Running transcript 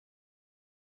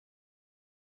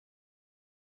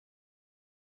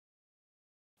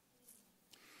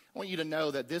I want you to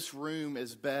know that this room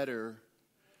is better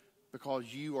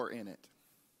because you are in it.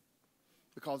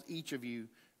 Because each of you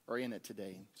are in it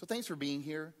today. So thanks for being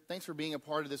here. Thanks for being a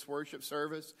part of this worship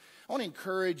service. I want to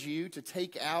encourage you to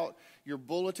take out your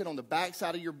bulletin. On the back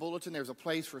side of your bulletin, there's a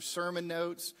place for sermon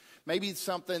notes. Maybe it's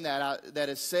something that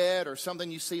is said or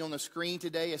something you see on the screen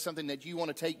today is something that you want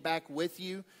to take back with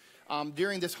you.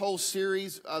 During this whole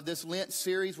series, this Lent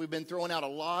series, we've been throwing out a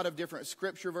lot of different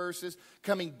scripture verses,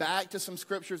 coming back to some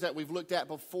scriptures that we've looked at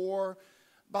before.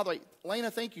 By the way,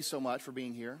 Lena, thank you so much for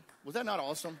being here. Was that not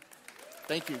awesome?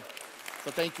 Thank you.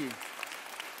 So thank you.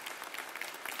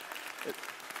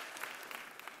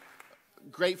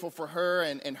 Grateful for her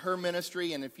and her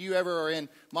ministry. And if you ever are in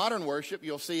modern worship,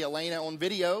 you'll see Elena on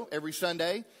video every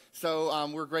Sunday. So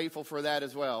we're grateful for that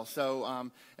as well. So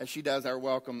as she does our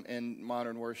welcome in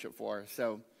modern worship for us.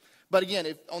 So, but again,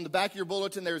 if on the back of your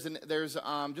bulletin, there's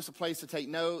just a place to take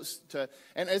notes.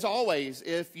 And as always,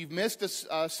 if you've missed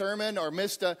a sermon or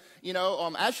missed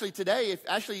actually today,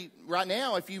 right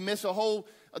now, if you miss the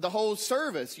whole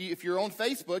service, if you're on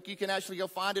Facebook, you can actually go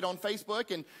find it on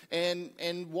Facebook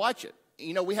and watch it.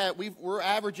 You know, we're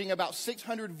averaging about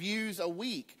 600 views a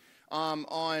week on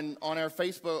our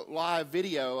Facebook Live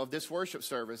video of this worship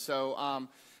service. So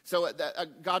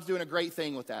God's doing a great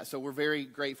thing with that. So we're very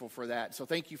grateful for that. So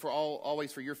thank you for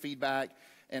always for your feedback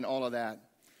and all of that.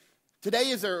 Today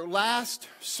is our last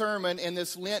sermon in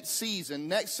this Lent season.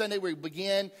 Next Sunday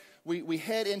we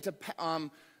head into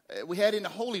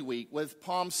Holy Week with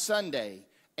Palm Sunday.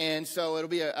 And so it'll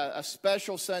be a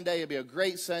special Sunday. It'll be a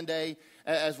great Sunday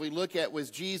as we look at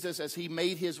with Jesus as he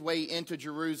made his way into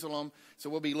Jerusalem. So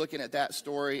we'll be looking at that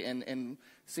story and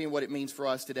seeing what it means for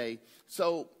us today.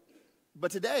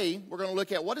 But today we're going to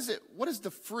look at what is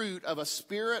the fruit of a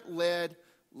Spirit-led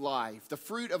life? The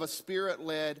fruit of a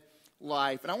Spirit-led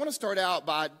life. And I want to start out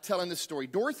by telling this story.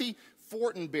 Dorothy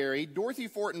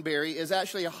Fortenberry is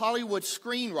actually a Hollywood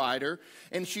screenwriter,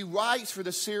 and she writes for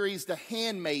the series The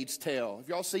Handmaid's Tale. Have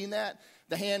y'all seen that?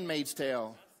 The Handmaid's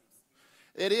Tale.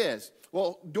 It is.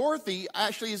 Well, Dorothy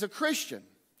actually is a Christian.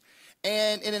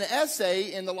 And in an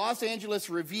essay in the Los Angeles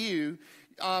Review,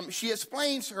 she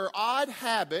explains her odd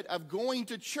habit of going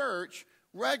to church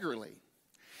regularly.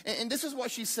 And this is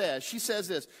what she says. She says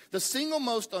this: the single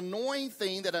most annoying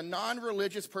thing that a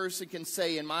non-religious person can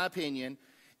say, in my opinion,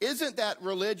 isn't that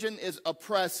religion is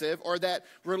oppressive or that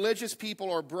religious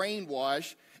people are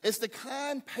brainwashed. It's the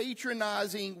kind,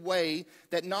 patronizing way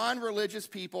that non-religious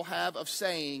people have of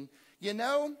saying, you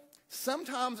know,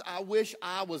 sometimes I wish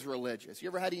I was religious. You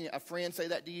ever had a friend say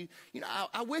that to you? You know,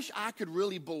 I wish I could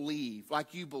really believe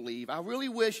like you believe. I really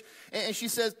wish. And she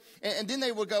says, and then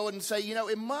they will go and say, you know,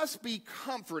 it must be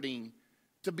comforting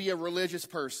to be a religious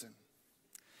person.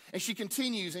 And she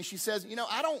continues and she says, you know,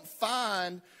 I don't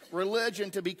find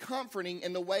religion to be comforting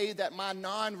in the way that my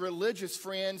non-religious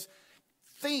friends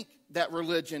think that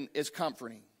religion is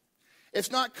comforting.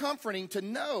 It's not comforting to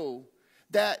know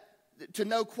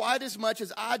quite as much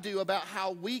as I do about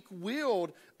how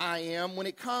weak-willed I am when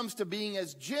it comes to being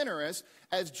as generous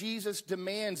as Jesus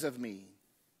demands of me.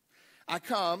 I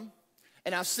come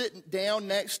and I sit down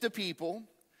next to people,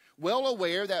 well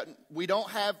aware that we don't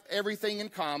have everything in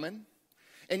common,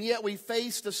 and yet we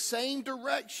face the same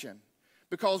direction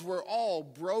because we're all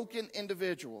broken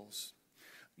individuals,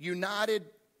 united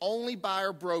only by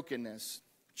our brokenness,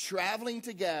 traveling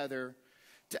together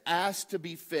to ask to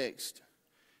be fixed.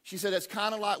 She said it's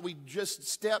kind of like we just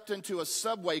stepped into a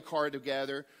subway car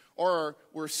together, or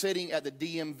we're sitting at the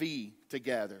DMV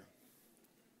together.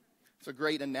 It's a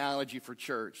great analogy for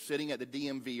church, sitting at the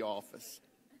DMV office.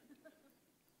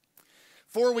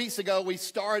 4 weeks ago, we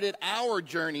started our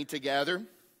journey together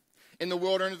in the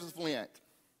wilderness of Lent.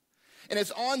 And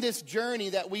it's on this journey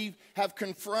that we have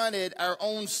confronted our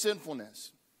own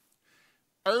sinfulness.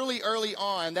 Early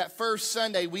on, that first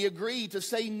Sunday, we agreed to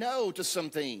say no to some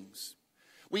things.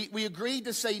 We agreed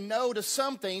to say no to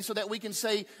some things so that we can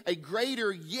say a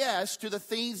greater yes to the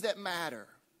things that matter.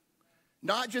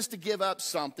 Not just to give up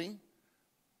something,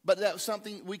 but that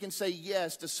something we can say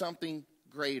yes to something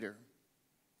greater.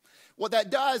 What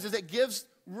that does is it gives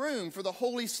room for the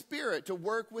Holy Spirit to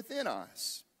work within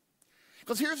us.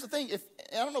 Because here's the thing,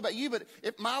 I don't know about you, but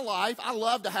if my life, I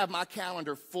love to have my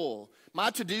calendar full.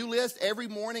 My to-do list, every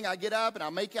morning I get up and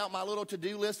I make out my little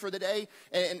to-do list for the day.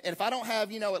 And if I don't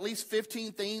have, at least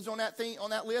 15 things on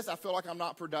that list, I feel like I'm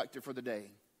not productive for the day.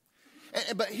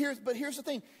 But here's the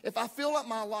thing. If I fill up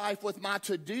my life with my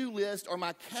to-do list or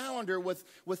my calendar with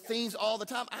things all the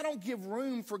time, I don't give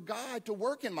room for God to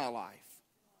work in my life.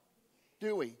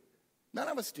 Do we? None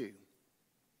of us do.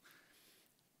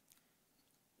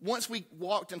 Once we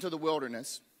walked into the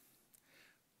wilderness,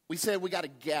 we said we got a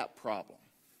gap problem.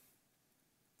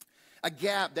 A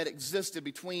gap that existed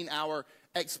between our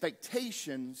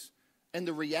expectations and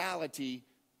the reality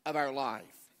of our life.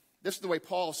 This is the way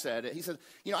Paul said it. He said,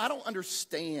 I don't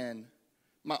understand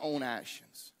my own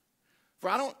actions. For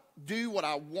I don't do what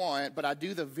I want, but I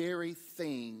do the very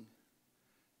thing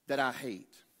that I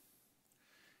hate.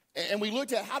 And we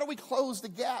looked at how do we close the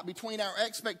gap between our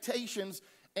expectations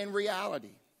and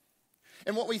reality.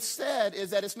 And what we said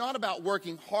is that it's not about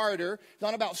working harder, it's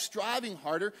not about striving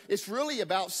harder, it's really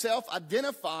about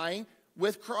self-identifying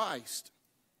with Christ.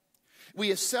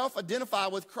 We self-identify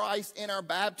with Christ in our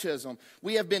baptism.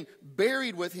 We have been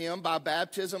buried with him by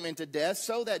baptism into death,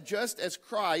 so that just as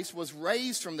Christ was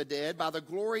raised from the dead by the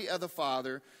glory of the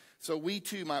Father, so we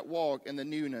too might walk in the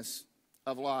newness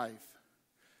of life.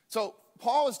 So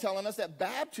Paul is telling us that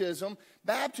baptism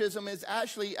is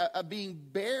actually a being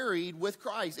buried with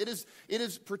Christ. It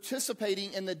is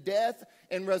participating in the death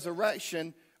and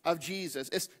resurrection of Jesus.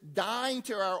 It's dying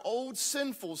to our old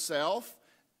sinful self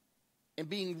and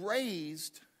being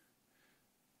raised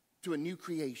to a new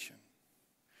creation.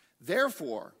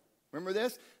 Therefore, remember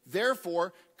this?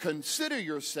 Therefore, consider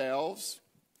yourselves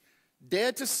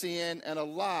dead to sin and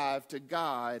alive to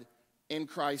God in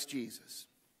Christ Jesus.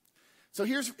 So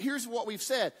here's what we've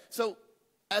said. So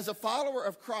as a follower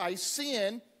of Christ,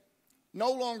 sin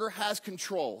no longer has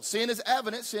control. Sin is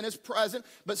evident, sin is present,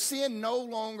 but sin no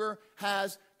longer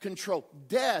has control.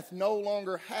 Death no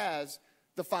longer has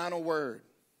the final word.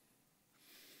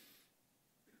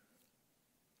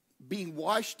 Being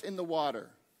washed in the water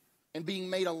and being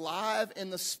made alive in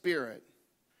the Spirit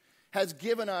has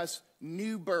given us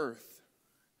new birth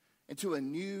into a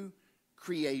new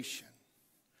creation.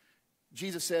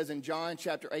 Jesus says in John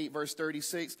chapter 8, verse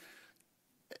 36,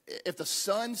 if the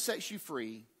Son sets you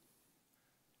free,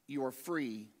 you are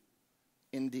free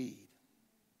indeed.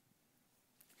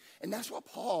 And that's what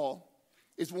Paul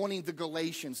is wanting the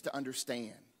Galatians to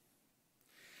understand.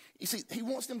 You see, he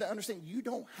wants them to understand you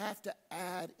don't have to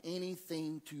add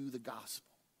anything to the gospel.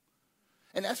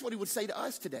 And that's what he would say to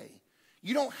us today.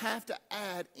 You don't have to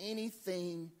add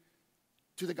anything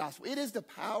to the gospel. It is the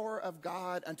power of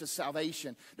God unto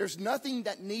salvation. There's nothing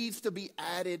that needs to be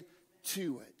added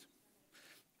to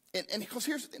it. And because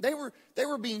here's the thing, they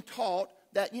were being taught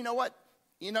that, you know what?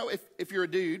 If you're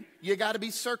a dude, you got to be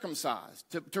circumcised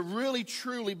to really,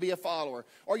 truly be a follower.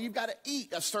 Or you've got to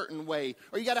eat a certain way.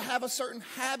 Or you got to have a certain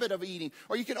habit of eating.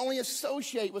 Or you can only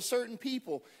associate with certain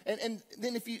people. And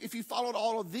then if you followed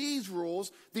all of these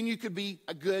rules, then you could be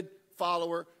a good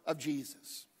follower of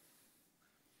Jesus.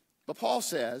 But Paul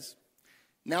says,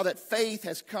 now that faith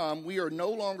has come, we are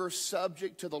no longer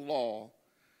subject to the law.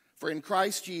 For in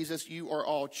Christ Jesus, you are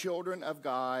all children of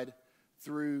God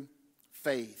through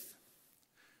faith.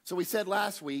 So we said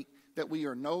last week that we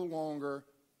are no longer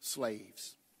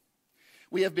slaves.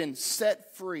 We have been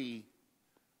set free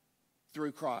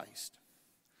through Christ.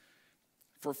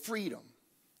 For freedom,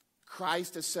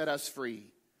 Christ has set us free.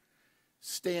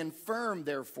 Stand firm,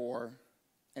 therefore,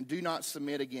 and do not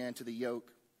submit again to the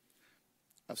yoke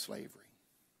of slavery.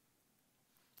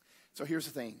 So here's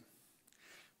the thing.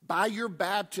 By your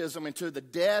baptism into the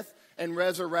death and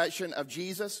resurrection of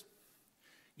Jesus,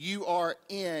 you are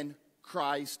in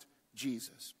Christ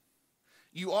Jesus.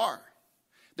 You are.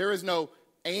 There is no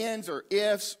ands or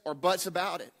ifs or buts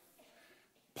about it.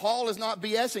 Paul is not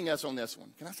BSing us on this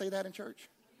one. Can I say that in church?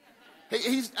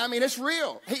 It's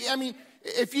real.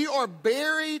 If you are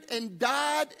buried and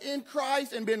died in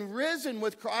Christ and been risen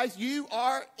with Christ, you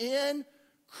are in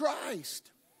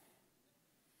Christ.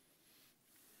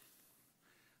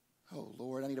 Oh,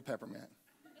 Lord, I need a peppermint.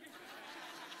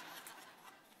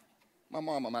 My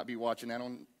mama might be watching that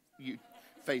on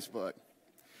Facebook.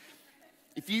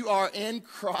 If you are in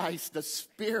Christ, the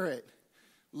Spirit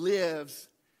lives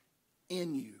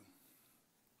in you.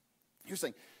 Here's the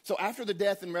thing. So after the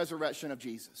death and resurrection of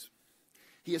Jesus,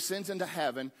 he ascends into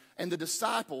heaven, and the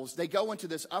disciples, they go into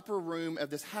this upper room of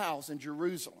this house in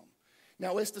Jerusalem.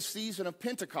 Now, it's the season of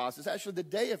Pentecost. It's actually the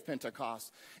day of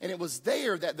Pentecost. And it was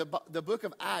there that the book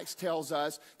of Acts tells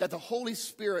us that the Holy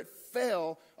Spirit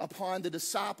fell upon the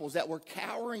disciples that were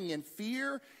cowering in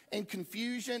fear and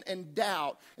confusion and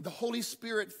doubt. And the Holy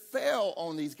Spirit fell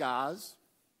on these guys.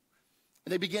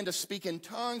 And they began to speak in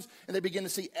tongues, and they began to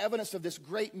see evidence of this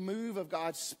great move of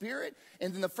God's Spirit.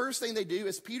 And then the first thing they do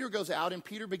is Peter goes out, and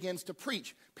Peter begins to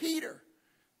preach. Peter,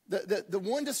 the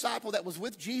one disciple that was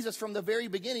with Jesus from the very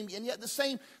beginning, and yet the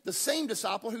same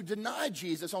disciple who denied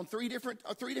Jesus on three different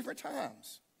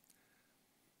times.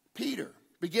 Peter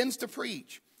begins to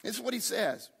preach. This is what he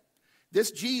says.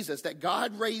 This Jesus that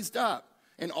God raised up,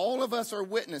 and all of us are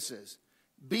witnesses,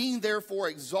 Being therefore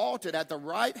exalted at the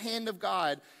right hand of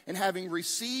God, and having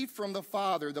received from the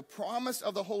Father the promise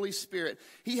of the Holy Spirit,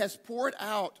 he has poured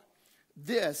out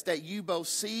this that you both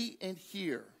see and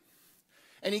hear.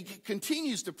 And he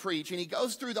continues to preach, and he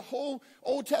goes through the whole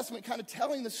Old Testament kind of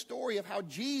telling the story of how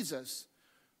Jesus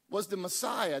was the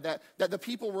Messiah that the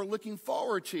people were looking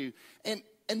forward to. And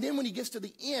then when he gets to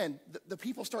the end, the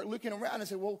people start looking around and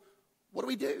say, well, what do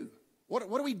we do? What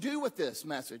do we do with this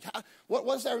message?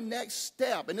 What's our next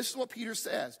step? And this is what Peter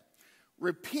says.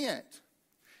 Repent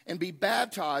and be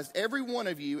baptized, every one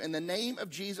of you, in the name of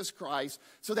Jesus Christ,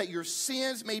 so that your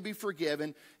sins may be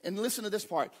forgiven. And listen to this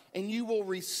part. And you will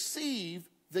receive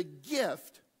the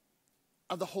gift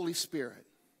of the Holy Spirit.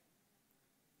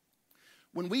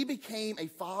 When we became a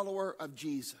follower of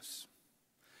Jesus,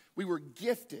 we were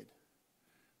gifted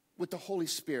with the Holy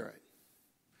Spirit.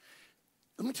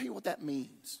 Let me tell you what that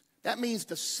means. That means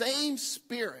the same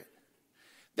Spirit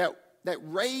that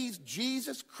raised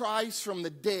Jesus Christ from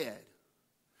the dead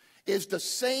is the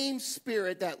same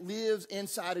Spirit that lives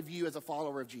inside of you as a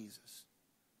follower of Jesus.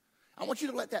 I want you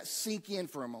to let that sink in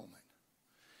for a moment.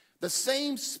 The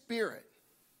same Spirit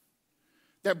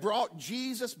that brought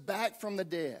Jesus back from the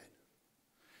dead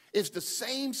is the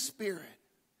same Spirit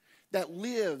that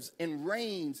lives and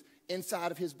reigns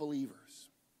inside of his believers.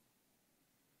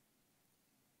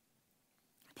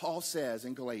 Paul says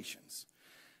in Galatians,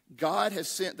 God has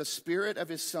sent the Spirit of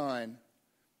his Son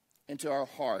into our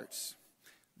hearts.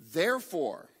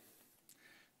 Therefore,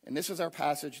 and this is our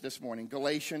passage this morning,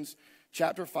 Galatians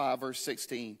chapter 5, verse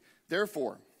 16.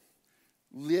 Therefore,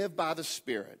 live by the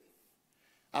Spirit.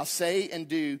 I say and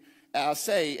do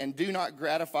not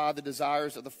gratify the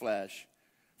desires of the flesh.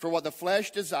 For what the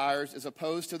flesh desires is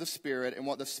opposed to the Spirit, and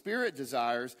what the Spirit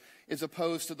desires is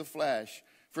opposed to the flesh.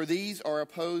 For these are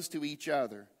opposed to each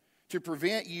other, to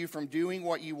prevent you from doing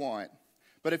what you want.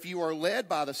 But if you are led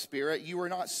by the Spirit, you are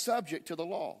not subject to the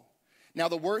law. Now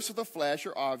the works of the flesh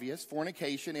are obvious: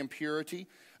 fornication, impurity,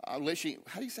 how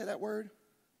do you say that word?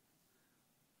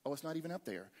 Oh, it's not even up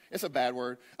there. It's a bad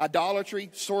word. Idolatry,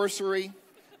 sorcery,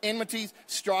 enmities,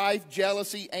 strife,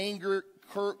 jealousy, anger,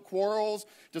 quarrels,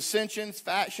 dissensions,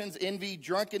 factions, envy,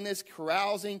 drunkenness,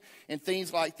 carousing, and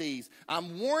things like these.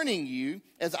 I'm warning you,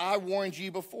 as I warned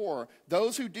you before,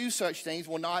 those who do such things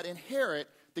will not inherit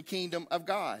the kingdom of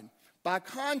God. By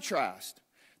contrast,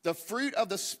 the fruit of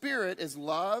the Spirit is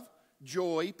love,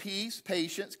 joy, peace,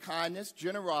 patience, kindness,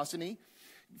 generosity,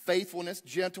 faithfulness,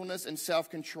 gentleness, and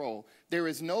self-control. There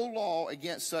is no law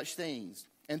against such things.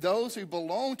 And those who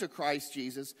belong to Christ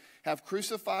Jesus have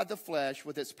crucified the flesh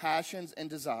with its passions and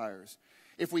desires.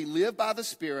 If we live by the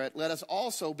Spirit, let us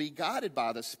also be guided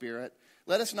by the Spirit.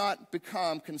 Let us not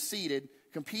become conceited,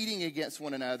 competing against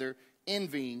one another,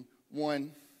 envying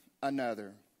one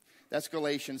another. That's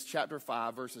Galatians chapter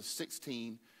 5, verses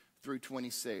 16 through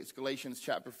 26. Galatians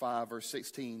chapter 5, verse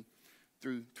 16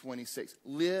 through 26.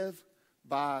 Live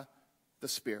by the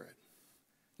Spirit,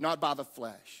 not by the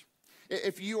flesh.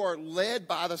 If you are led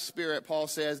by the Spirit, Paul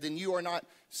says, then you are not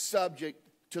subject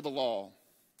to the law.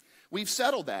 We've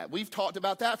settled that. We've talked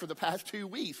about that for the past 2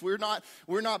 weeks. We're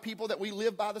not people that we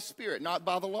live by the Spirit, not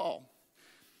by the law.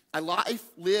 A life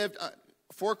lived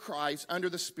for Christ under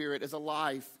the Spirit is a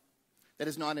life that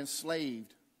is not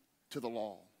enslaved to the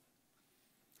law.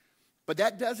 But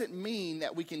that doesn't mean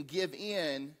that we can give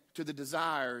in to the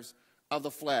desires of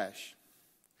the flesh.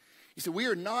 You see, we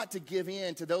are not to give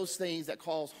in to those things that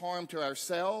cause harm to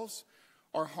ourselves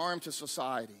or harm to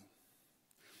society.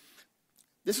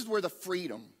 This is where the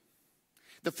freedom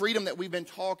that we've been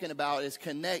talking about is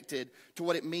connected to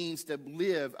what it means to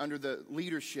live under the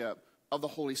leadership of the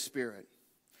Holy Spirit.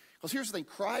 Because here's the thing,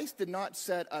 Christ did not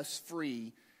set us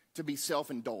free to be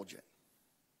self-indulgent.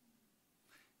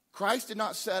 Christ did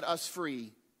not set us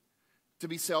free to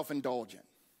be self-indulgent.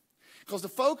 Because the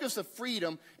focus of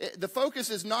freedom, the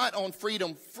focus is not on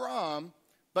freedom from,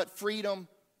 but freedom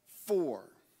for.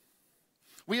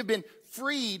 We have been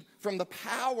freed from the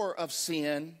power of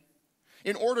sin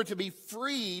in order to be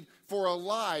freed for a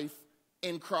life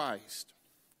in Christ.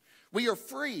 We are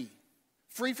free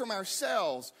from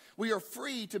ourselves. We are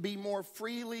free to be more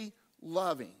freely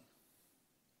loving,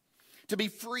 to be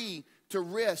free to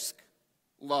risk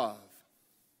love.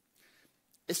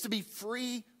 It's to be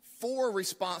free for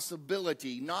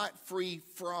responsibility, not free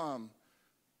from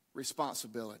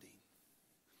responsibility.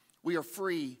 We are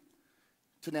free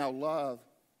to now love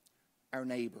our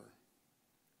neighbor.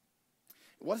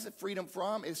 What is it freedom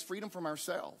from? It's freedom from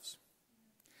ourselves.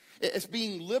 It's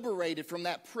being liberated from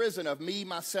that prison of me,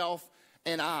 myself,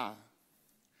 and I.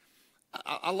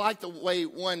 I like the way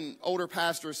one older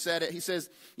pastor said it. He says,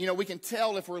 we can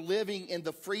tell if we're living in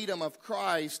the freedom of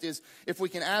Christ is if we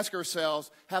can ask ourselves,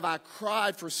 have I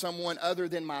cried for someone other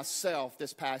than myself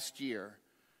this past year?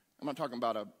 I'm not talking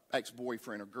about an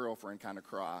ex-boyfriend or girlfriend kind of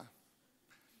cry.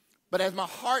 But has my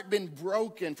heart been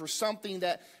broken for something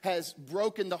that has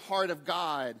broken the heart of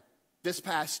God this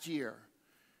past year?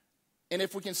 And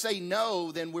if we can say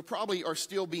no, then we probably are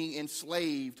still being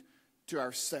enslaved to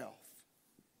ourselves.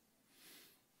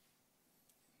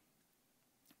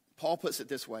 Paul puts it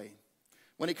this way.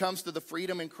 When it comes to the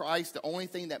freedom in Christ, the only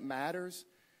thing that matters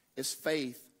is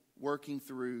faith working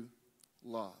through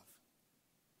love.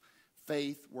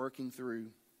 Faith working through.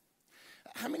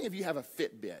 How many of you have a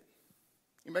Fitbit?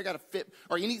 Anybody got a Fit?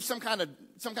 Or you need some kind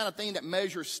of thing that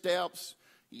measures steps?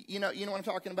 You know what I'm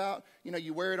talking about?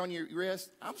 You wear it on your wrist.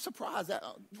 I'm surprised that.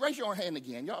 Raise your hand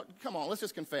again, y'all. Come on, let's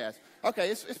just confess. Okay,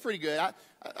 it's pretty good. I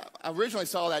originally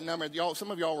saw that number.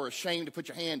 Some of y'all were ashamed to put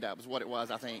your hand up. Is what it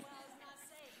was, I think.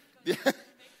 Yeah.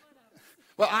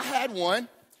 Well, I had one.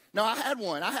 No, I had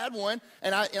one,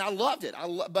 and I loved it.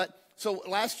 But so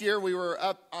last year we were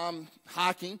up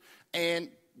hiking, and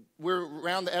we're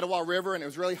around the Etowah River, and it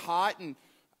was really hot, and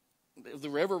the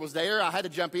river was there. I had to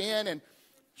jump in, and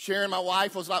Sharon, my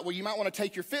wife, was like, well, you might want to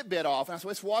take your Fitbit off. And I said,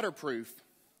 well, it's waterproof,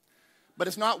 but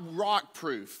it's not rock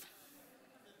proof.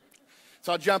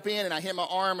 So I jump in, and I hit my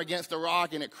arm against the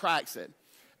rock, and it cracks it.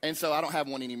 And so I don't have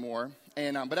one anymore.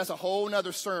 And but that's a whole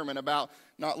nother sermon about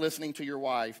not listening to your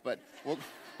wife, but we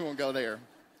won't go there.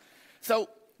 So,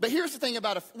 but here's the thing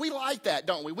about it. We like that,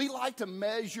 don't we? We like to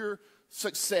measure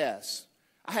success.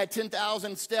 I had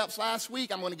 10,000 steps last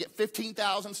week. I'm going to get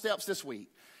 15,000 steps this week.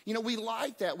 We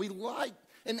like that. We like,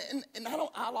 and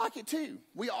I like it too.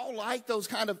 We all like those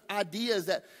kind of ideas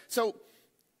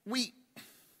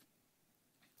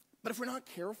but if we're not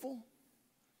careful,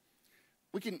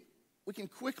 we can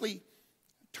quickly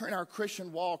turn our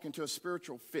Christian walk into a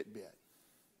spiritual Fitbit.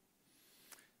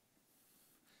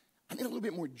 I need a little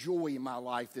bit more joy in my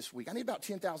life this week. I need about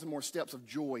 10,000 more steps of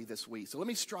joy this week. So let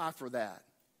me strive for that.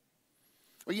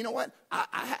 Well, you know what?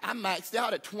 I maxed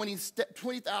out at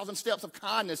 20,000 steps of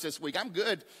kindness this week. I'm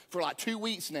good for like 2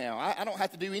 weeks now. I don't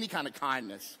have to do any kind of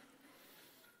kindness.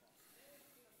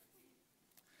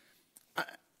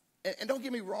 And don't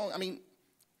get me wrong. I mean,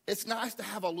 it's nice to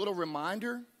have a little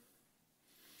reminder,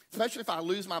 especially if I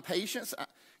lose my patience,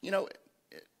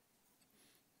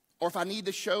 or if I need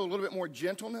to show a little bit more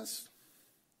gentleness.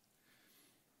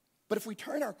 But if we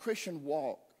turn our Christian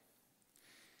walk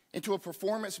into a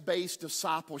performance-based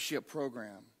discipleship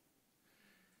program,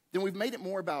 then we've made it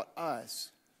more about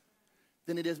us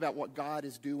than it is about what God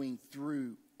is doing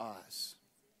through us.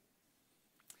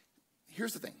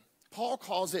 Here's the thing. Paul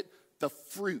calls it the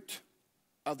fruit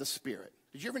of the Spirit.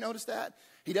 Did you ever notice that?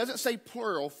 He doesn't say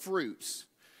plural fruits.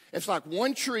 It's like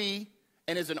one tree,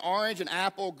 and it's an orange, an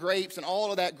apple, grapes, and all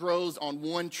of that grows on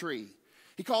one tree.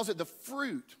 He calls it the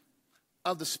fruit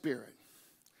of the Spirit.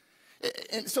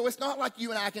 And so it's not like you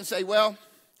and I can say, well,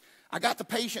 I got the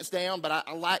patience down, but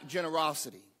I lack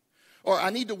generosity. Or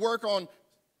I need to work on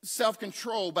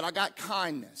self-control, but I got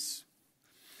kindness.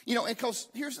 And because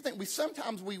here's the thing.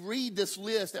 Sometimes we read this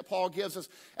list that Paul gives us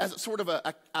as sort of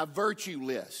a virtue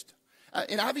list.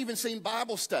 And I've even seen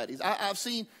Bible studies. I've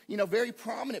seen, very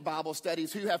prominent Bible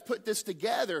studies who have put this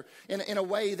together in a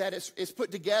way that it's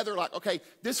put together like, okay,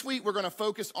 this week we're going to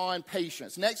focus on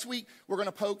patience. Next week we're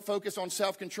going to focus on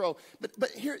self-control. But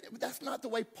here, that's not the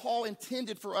way Paul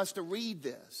intended for us to read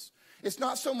this. It's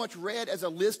not so much read as a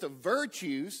list of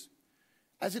virtues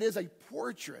as it is a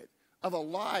portrait of a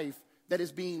life that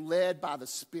is being led by the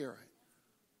Spirit.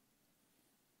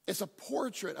 It's a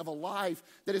portrait of a life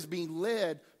that is being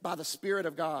led by the Spirit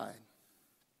of God.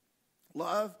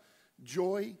 Love,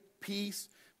 joy, peace,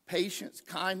 patience,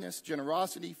 kindness,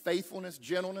 generosity, faithfulness,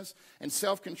 gentleness, and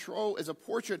self-control is a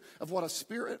portrait of what a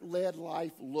Spirit-led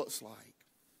life looks like.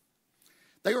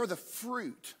 They are the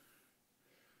fruit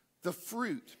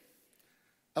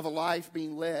of a life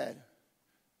being led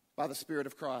by the Spirit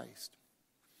of Christ.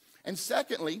 And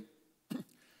secondly,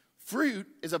 fruit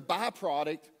is a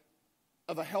byproduct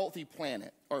of a healthy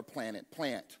plant.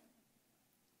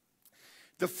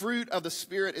 The fruit of the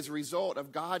Spirit is a result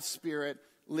of God's Spirit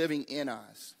living in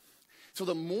us. So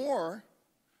the more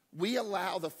we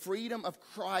allow the freedom of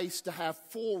Christ to have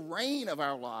full reign of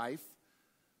our life,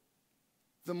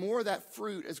 the more that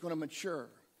fruit is going to mature.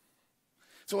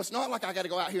 So it's not like I got to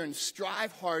go out here and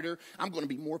strive harder. I'm going to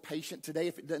be more patient today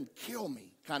if it doesn't kill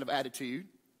me kind of attitude.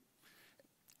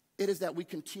 It is that we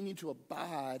continue to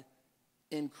abide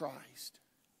in Christ.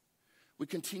 We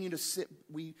continue to sit,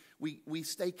 we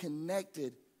stay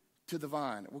connected to the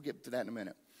vine. We'll get to that in a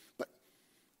minute.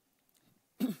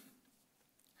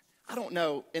 I don't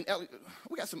know.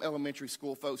 We got some elementary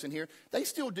school folks in here. They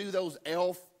still do those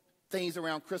elf things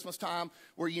around Christmas time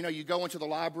where, you go into the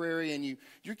library and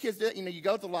your kids, you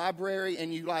go to the library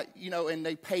and and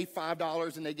they pay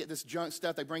 $5 and they get this junk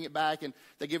stuff. They bring it back and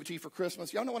they give it to you for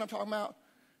Christmas. Y'all know what I'm talking about?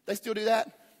 They still do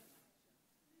that?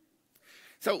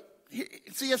 So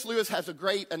C.S. Lewis has a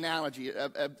great analogy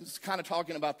kind of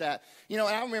talking about that. And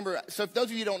I remember, so if those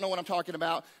of you who don't know what I'm talking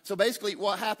about, so basically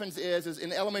what happens is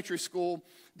in elementary school,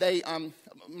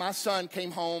 my son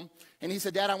came home and he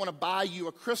said, Dad, I want to buy you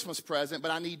a Christmas present,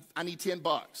 but I need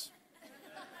 $10.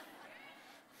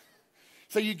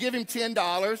 So you give him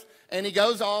 $10 and he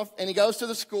goes off and he goes to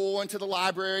the school and to the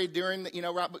library during,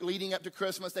 right leading up to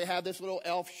Christmas. They have this little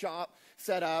elf shop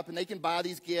set up and they can buy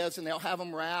these gifts and they'll have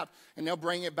them wrapped and they'll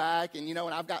bring it back. And,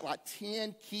 and I've got like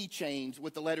 10 keychains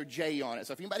with the letter J on it.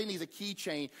 So if anybody needs a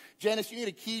keychain, Janice, you need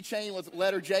a keychain with the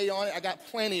letter J on it? I got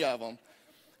plenty of them.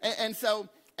 And so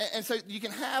you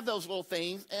can have those little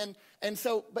things. And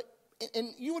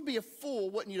you would be a fool,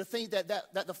 wouldn't you, to think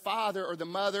that the father or the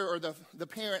mother or the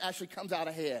parent actually comes out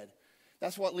ahead.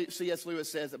 That's what C.S.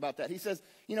 Lewis says about that. He says,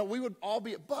 we would all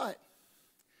be, but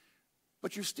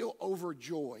you're still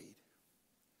overjoyed,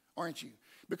 aren't you?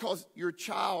 Because your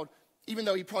child, even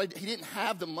though he didn't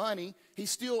have the money, he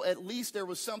still, at least there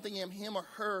was something in him or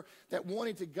her that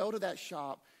wanted to go to that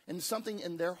shop and something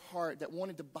in their heart that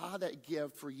wanted to buy that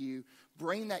gift for you,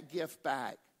 bring that gift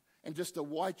back, and just to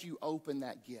watch you open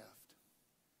that gift.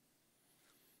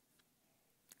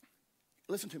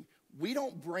 Listen to me. We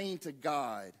don't bring to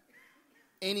God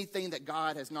anything that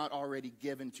God has not already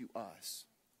given to us.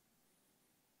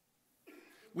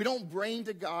 We don't bring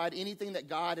to God anything that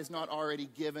God has not already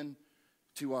given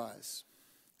to us.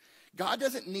 God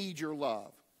doesn't need your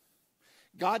love.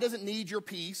 God doesn't need your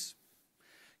peace.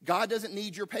 God doesn't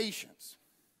need your patience.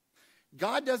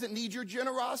 God doesn't need your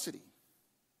generosity.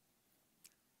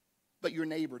 But your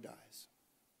neighbor does.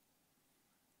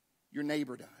 Your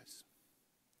neighbor does.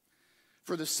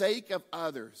 For the sake of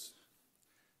others,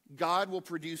 God will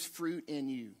produce fruit in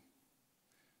you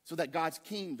so that God's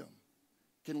kingdom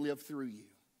can live through you.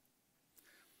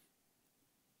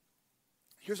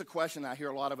 Here's a question I hear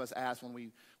a lot of us ask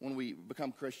when we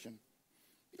become Christian.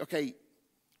 Okay,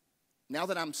 now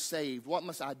that I'm saved, what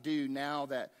must I do now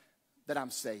that I'm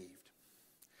saved?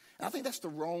 And I think that's the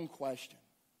wrong question.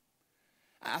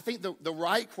 I think the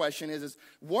right question is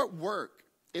what work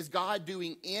is God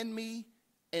doing in me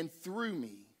and through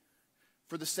me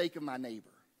for the sake of my neighbor?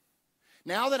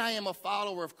 Now that I am a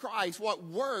follower of Christ, what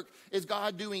work is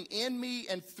God doing in me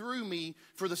and through me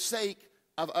for the sake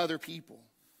of other people?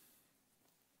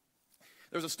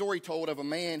 There's a story told of a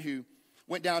man who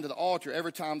went down to the altar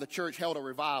every time the church held a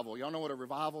revival. Y'all know what a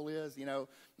revival is?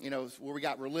 It's where we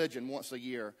got religion once a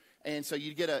year. And so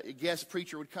you'd get a guest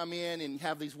preacher would come in and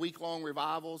have these week-long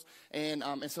revivals. And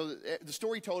so the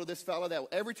story told of this fellow that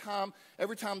every time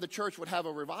the church would have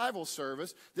a revival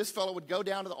service, this fellow would go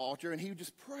down to the altar and he would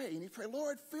just pray. And he'd pray,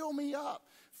 Lord, fill me up.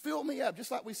 Fill me up.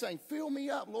 Just like we sang, fill me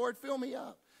up, Lord, fill me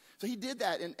up. So he did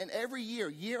that, and every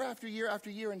year after year after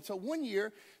year. And so one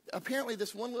year, apparently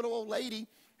this one little old lady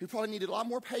who probably needed a lot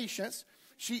more patience,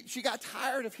 she got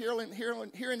tired of hearing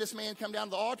this man come down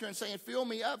to the altar and saying, fill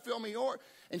me up, fill me up.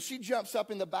 And she jumps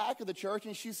up in the back of the church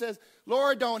and she says,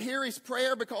 Lord, don't hear his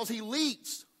prayer because he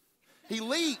leaks. He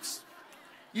leaks.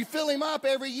 You fill him up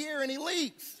every year and he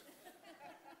leaks.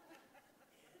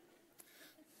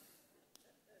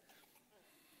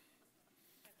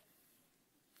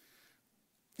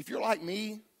 If you're like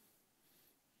me,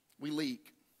 we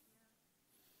leak.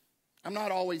 I'm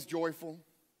not always joyful.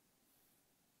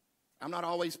 I'm not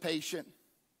always patient.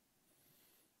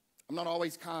 I'm not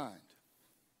always kind.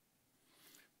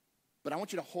 But I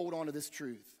want you to hold on to this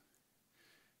truth.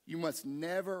 You must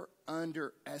never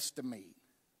underestimate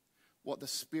what the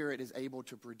Spirit is able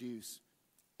to produce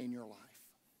in your life.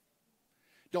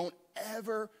 Don't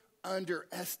ever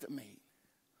underestimate.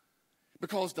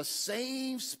 Because the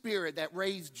same Spirit that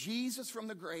raised Jesus from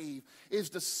the grave is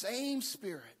the same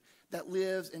Spirit that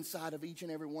lives inside of each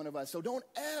and every one of us. So don't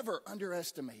ever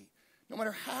underestimate, no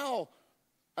matter how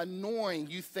annoying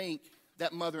you think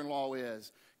that mother-in-law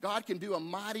is, God can do a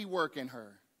mighty work in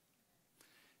her.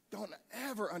 Don't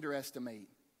ever underestimate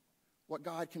what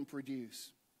God can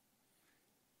produce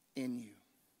in you.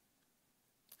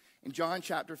 In John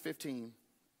chapter 15,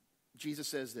 Jesus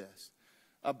says this,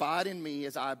 abide in me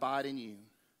as I abide in you,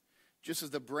 just as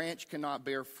the branch cannot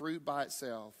bear fruit by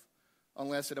itself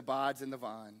unless it abides in the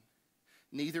vine.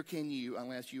 Neither can you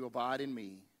unless you abide in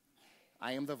me.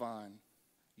 I am the vine,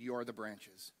 you are the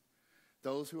branches.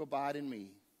 Those who abide in me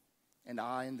and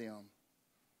I in them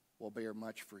will bear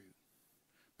much fruit.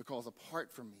 Because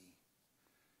apart from me,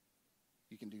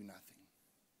 you can do nothing.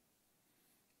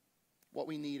 What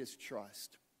we need is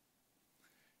trust.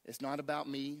 It's not about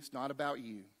me. It's not about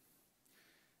you.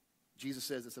 Jesus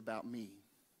says it's about me.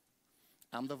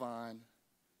 I'm the vine,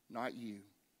 not you.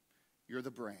 You're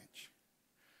the branch.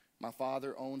 My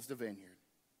Father owns the vineyard.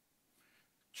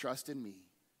 Trust in me,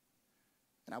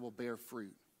 and I will bear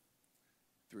fruit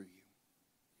through you.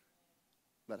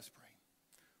 Let us pray.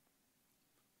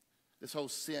 This whole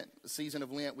season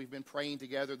of Lent, we've been praying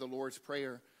together the Lord's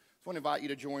Prayer. I just want to invite you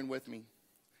to join with me,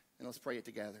 and let's pray it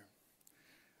together.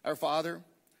 Our Father,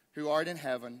 who art in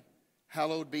heaven,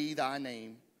 hallowed be thy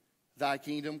name. Thy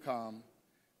kingdom come,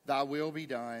 thy will be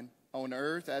done, on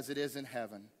earth as it is in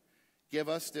heaven. Give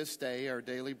us this day our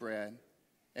daily bread,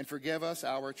 and forgive us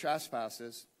our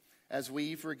trespasses, as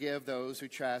we forgive those who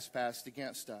trespass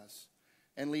against us.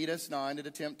 And lead us not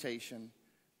into temptation,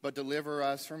 but deliver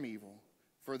us from evil.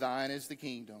 For thine is the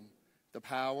kingdom, the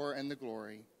power, and the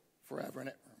glory, forever and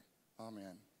ever.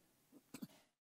 Amen.